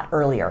eat a lot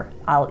earlier.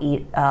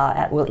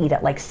 We'll eat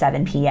at like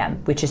 7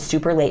 p.m., which is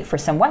super late for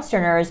some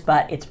Westerners,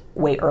 but it's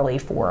way early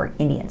for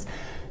Indians.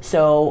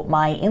 So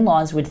my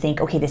in-laws would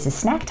think, okay, this is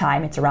snack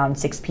time. It's around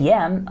 6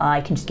 p.m.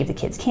 I can just give the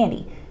kids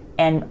candy.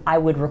 And I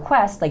would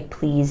request, like,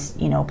 please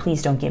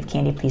don't give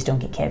candy. Please don't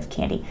give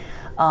candy.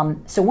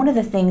 So one of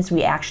the things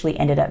we actually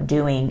ended up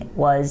doing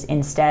was,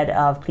 instead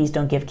of please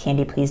don't give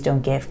candy,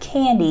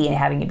 and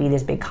having it be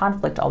this big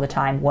conflict all the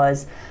time,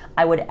 was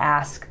I would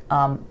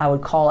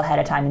call ahead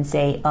of time and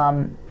say,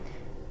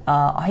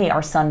 hey,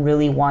 our son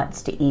really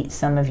wants to eat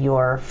some of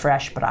your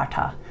fresh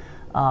paratha,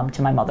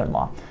 to my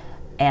mother-in-law.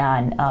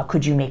 And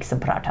could you make some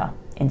paratha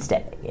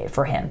instead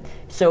for him?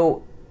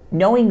 So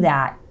knowing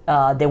that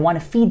they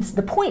want to feed,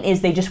 the point is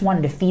they just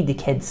wanted to feed the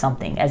kids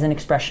something as an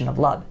expression of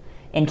love.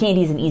 And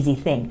candy is an easy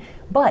thing.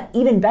 But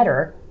even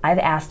better, I've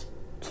asked,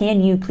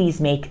 can you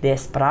please make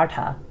this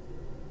paratha,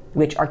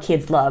 which our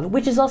kids love,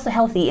 which is also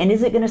healthy, and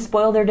is it going to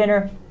spoil their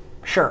dinner?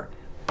 Sure.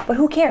 But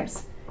who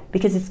cares?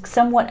 Because it's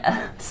somewhat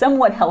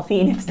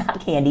healthy and it's not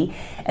candy.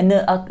 And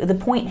the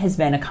point has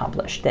been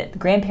accomplished, that the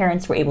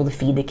grandparents were able to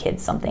feed the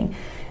kids something,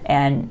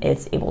 and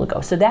it's able to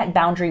go. So that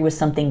boundary was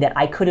something that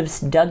I could have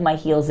dug my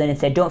heels in and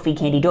said, don't feed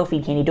candy, don't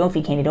feed candy, don't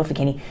feed candy, don't feed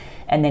candy,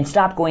 and then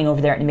stop going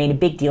over there and made a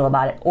big deal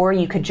about it. Or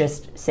you could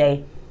just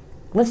say,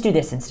 let's do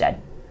this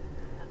instead.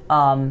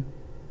 And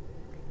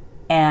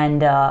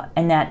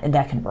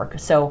that can work.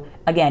 So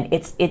again,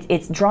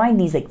 it's drawing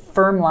these like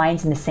firm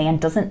lines in the sand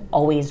doesn't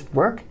always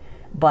work,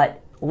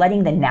 but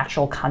letting the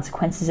natural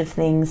consequences of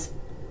things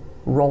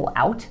roll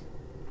out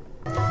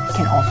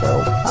can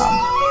also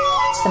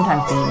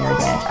sometimes be in your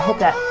advantage. I hope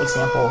that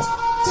example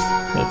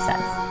made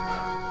sense.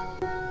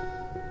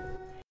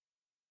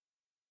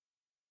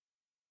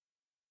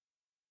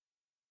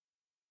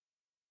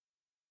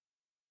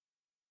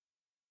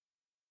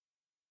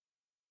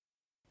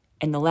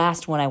 And the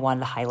last one I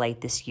wanted to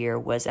highlight this year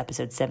was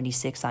episode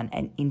 76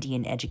 on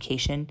Indian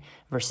education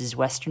versus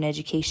Western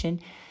education.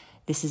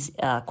 This is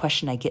a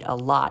question I get a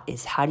lot,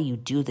 is how do you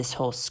do this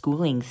whole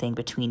schooling thing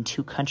between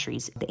two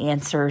countries? The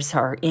answers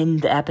are in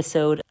the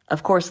episode.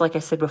 Of course, like I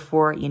said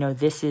before,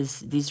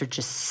 these are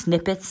just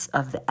snippets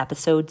of the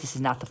episode. This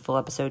is not the full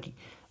episode.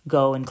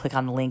 Go and click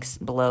on the links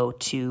below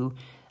to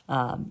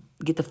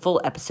get the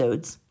full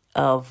episodes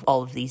of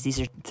all of these. These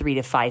are 3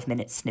 to 5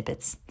 minute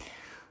snippets.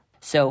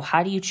 So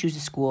how do you choose a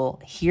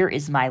school? Here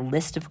is my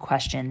list of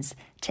questions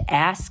to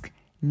ask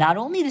not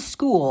only the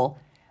school,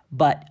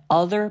 but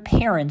other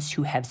parents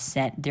who have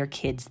sent their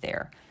kids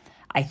there.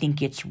 I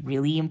think it's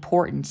really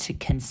important to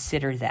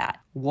consider that.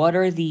 What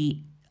are the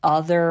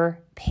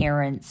other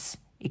parents'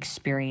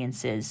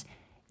 experiences?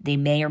 They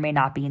may or may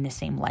not be in the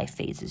same life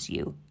phase as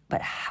you,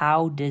 but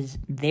how does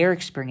their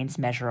experience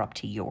measure up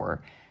to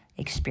your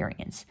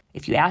experience?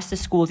 If you ask the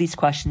school these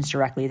questions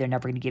directly, they're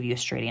never going to give you a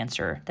straight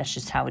answer. That's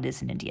just how it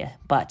is in India.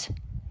 But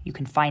you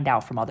can find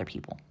out from other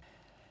people.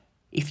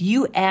 If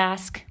you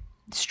ask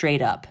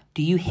straight up,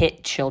 do you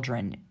hit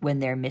children when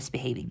they're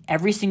misbehaving?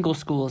 Every single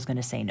school is going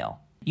to say no.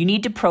 You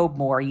need to probe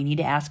more. You need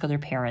to ask other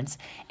parents.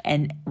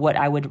 And what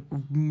I would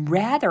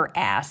rather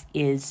ask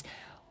is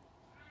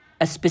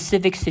a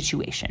specific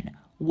situation.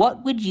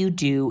 What would you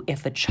do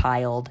if a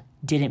child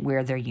didn't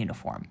wear their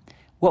uniform?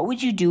 What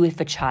would you do if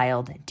a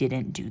child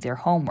didn't do their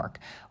homework?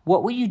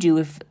 What would you do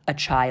if a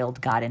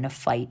child got in a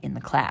fight in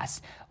the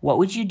class? What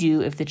would you do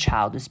if the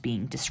child was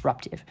being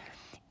disruptive?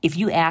 If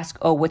you ask,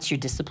 what's your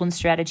discipline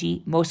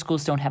strategy? Most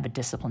schools don't have a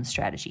discipline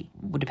strategy.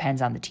 It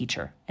depends on the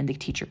teacher, and the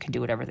teacher can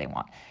do whatever they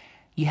want.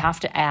 You have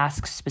to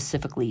ask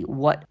specifically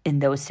what, in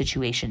those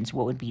situations,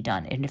 what would be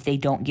done. And if they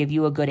don't give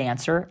you a good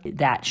answer,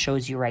 that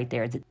shows you right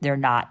there that they're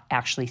not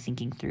actually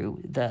thinking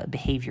through the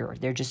behavior.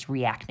 They're just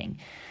reacting.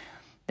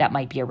 That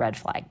might be a red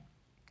flag.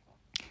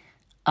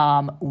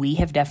 We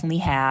have definitely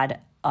had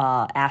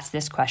asked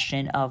this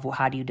question of, well,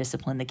 how do you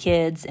discipline the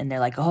kids? And they're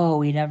like,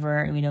 we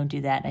don't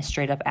do that. And I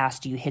straight up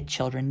asked, do you hit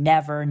children?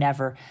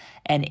 Never.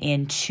 And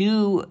in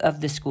 2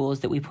 of the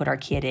schools that we put our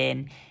kid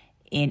in,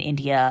 in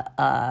India,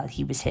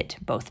 he was hit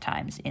both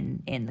times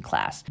in the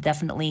class.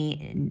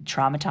 Definitely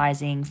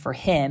traumatizing for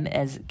him,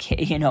 as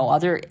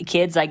other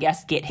kids, I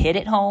guess, get hit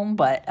at home.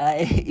 But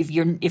if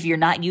you're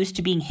not used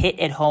to being hit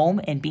at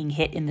home and being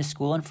hit in the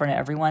school in front of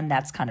everyone,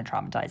 that's kind of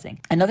traumatizing.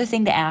 Another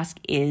thing to ask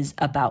is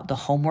about the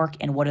homework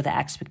and what are the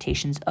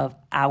expectations of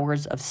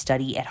hours of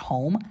study at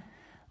home.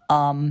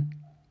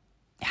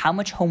 How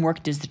much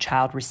homework does the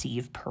child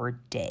receive per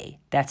day?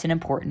 That's an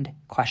important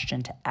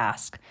question to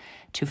ask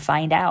to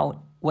find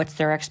out what's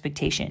their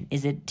expectation.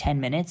 Is it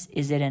 10 minutes?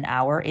 Is it an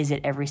hour? Is it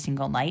every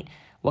single night?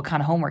 What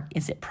kind of homework?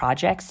 Is it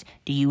projects?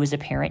 Do you as a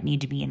parent need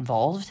to be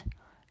involved?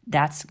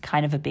 That's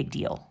kind of a big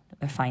deal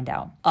to find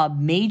out. A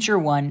major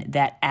one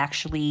that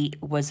actually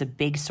was a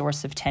big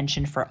source of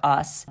tension for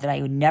us that I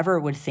never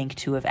would think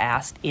to have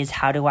asked is,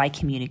 how do I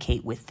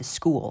communicate with the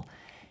school?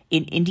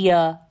 In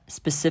India,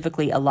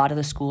 specifically, a lot of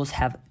the schools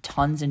have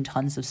tons and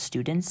tons of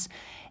students,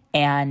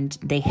 and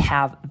they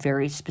have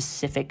very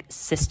specific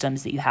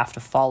systems that you have to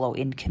follow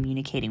in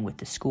communicating with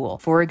the school.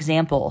 For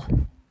example,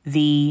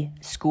 the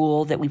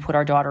school that we put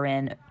our daughter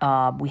in,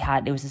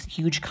 it was this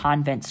huge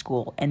convent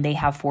school, and they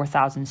have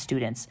 4,000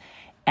 students.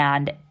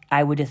 And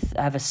I would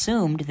have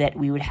assumed that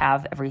we would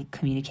have every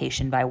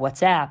communication by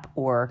WhatsApp,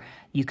 or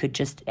you could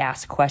just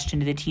ask a question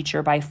to the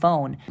teacher by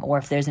phone, or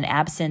if there's an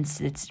absence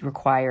that's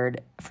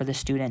required for the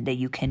student, that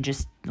you can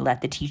just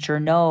let the teacher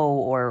know,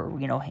 or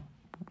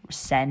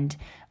send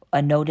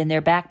a note in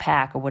their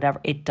backpack or whatever.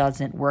 It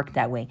doesn't work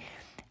that way.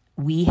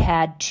 We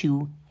had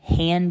to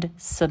hand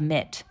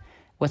submit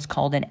what's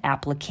called an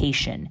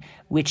application,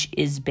 which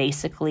is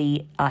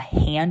basically a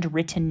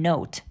handwritten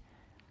note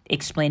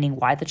explaining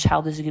why the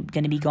child is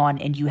going to be gone,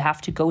 and you have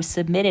to go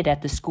submit it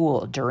at the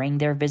school during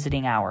their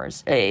visiting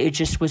hours. It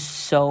just was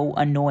so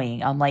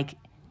annoying. I'm like,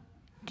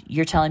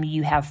 you're telling me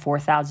you have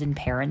 4,000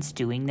 parents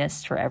doing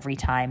this for every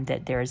time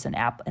that there's an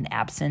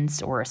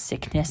absence or a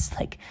sickness?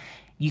 Like,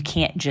 you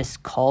can't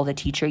just call the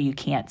teacher. You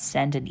can't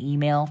send an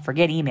email.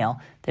 Forget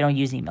email. They don't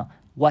use email.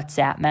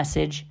 WhatsApp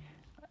message,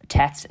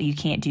 text. You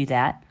can't do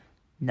that.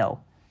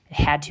 No, it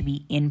had to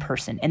be in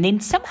person. And they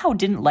somehow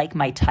didn't like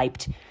my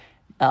typed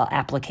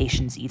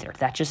applications either.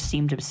 That just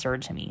seemed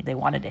absurd to me. They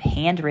wanted it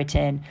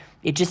handwritten.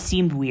 It just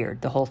seemed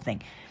weird, the whole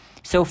thing.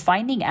 So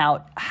finding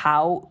out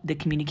how the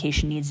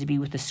communication needs to be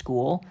with the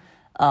school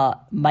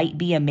might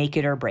be a make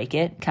it or break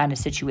it kind of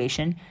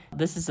situation.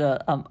 This is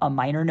a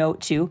minor note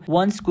too.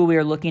 One school we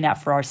were looking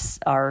at for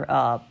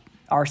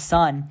our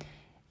son,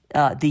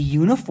 the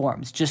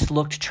uniforms just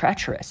looked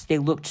treacherous. They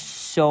looked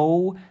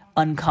so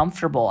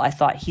uncomfortable. I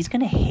thought, he's going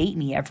to hate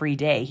me every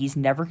day. He's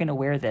never going to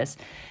wear this.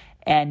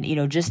 And,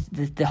 just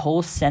the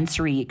whole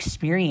sensory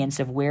experience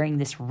of wearing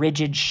this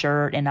rigid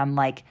shirt. And I'm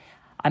like,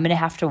 I'm going to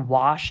have to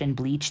wash and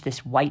bleach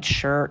this white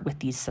shirt with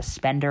these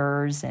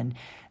suspenders. And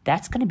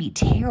that's going to be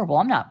terrible.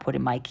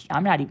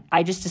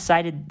 I just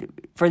decided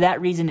for that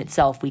reason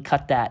itself, we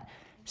cut that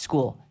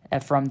school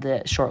from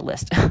the short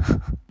list.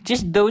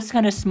 Just those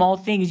kind of small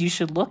things you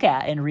should look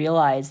at and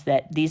realize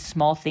that these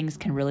small things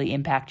can really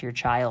impact your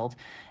child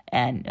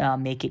and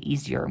make it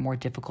easier or more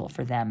difficult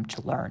for them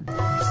to learn.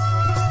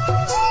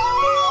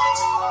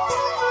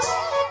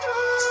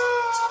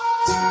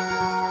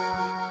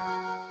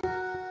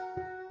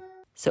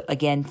 So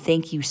again,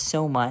 thank you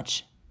so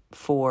much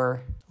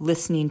for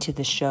listening to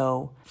the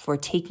show, for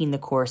taking the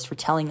course, for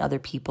telling other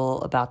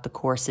people about the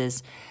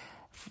courses.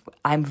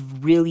 I'm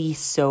really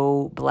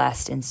so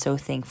blessed and so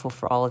thankful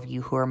for all of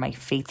you who are my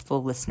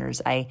faithful listeners.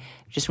 I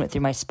just went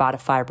through my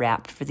Spotify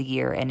Wrapped for the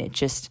year, and it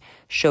just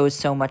shows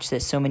so much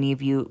that so many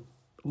of you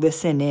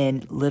listen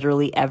in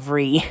literally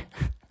every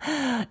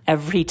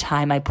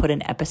time I put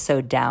an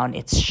episode down.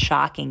 It's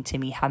shocking to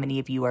me how many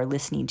of you are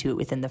listening to it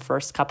within the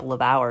first couple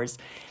of hours.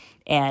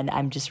 And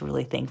I'm just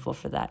really thankful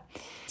for that.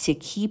 To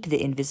keep the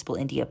Invisible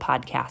India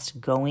podcast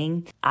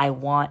going, I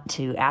want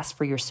to ask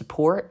for your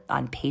support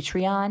on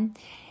Patreon.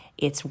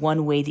 It's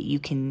one way that you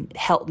can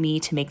help me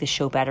to make the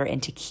show better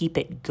and to keep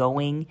it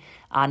going.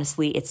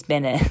 Honestly, it's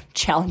been a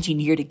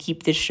challenging year to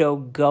keep this show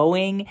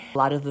going. A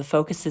lot of the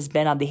focus has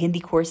been on the Hindi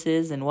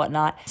courses and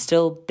whatnot.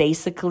 Still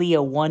basically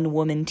a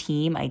one-woman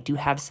team. I do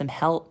have some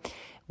help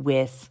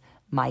with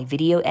my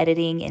video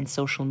editing and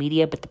social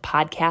media, but the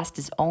podcast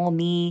is all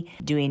me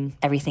doing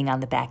everything on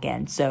the back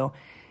end. So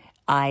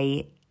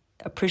I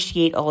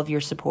appreciate all of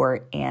your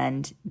support,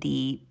 and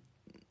the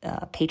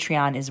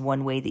Patreon is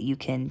one way that you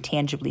can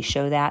tangibly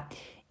show that.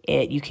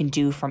 You can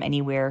do from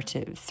anywhere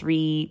to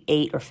 $3,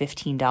 $8, or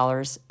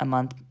 $15 a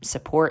month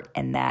support,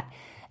 and that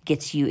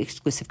gets you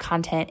exclusive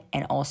content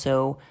and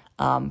also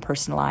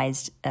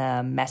personalized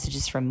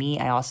messages from me.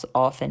 I also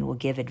often will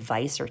give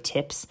advice or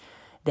tips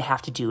that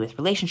have to do with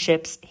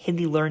relationships,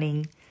 Hindi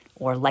learning,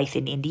 or life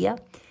in India.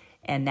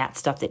 And that's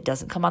stuff that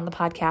doesn't come on the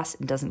podcast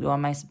and doesn't go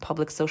on my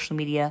public social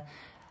media.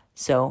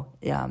 So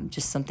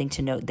just something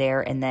to note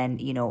there. And then,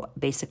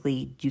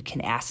 basically you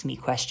can ask me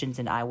questions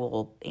and I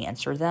will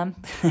answer them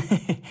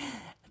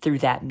through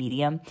that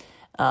medium.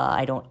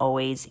 I don't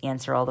always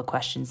answer all the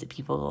questions that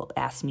people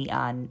ask me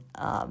on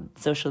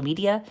social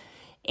media.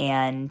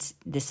 And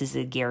this is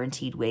a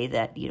guaranteed way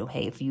that,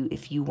 hey,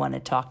 if you want to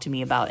talk to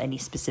me about any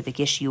specific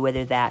issue,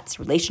 whether that's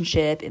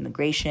relationship,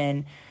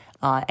 immigration,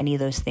 any of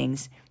those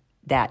things,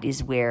 that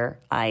is where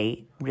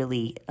I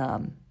really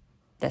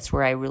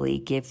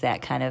give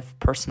that kind of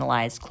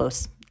personalized,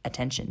 close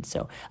attention.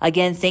 So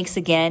again, thanks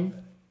again.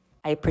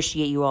 I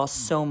appreciate you all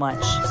so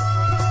much.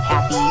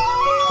 Happy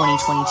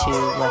 2022.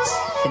 Let's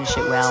finish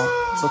it well.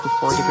 Looking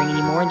forward to bringing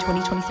you more in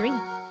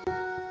 2023.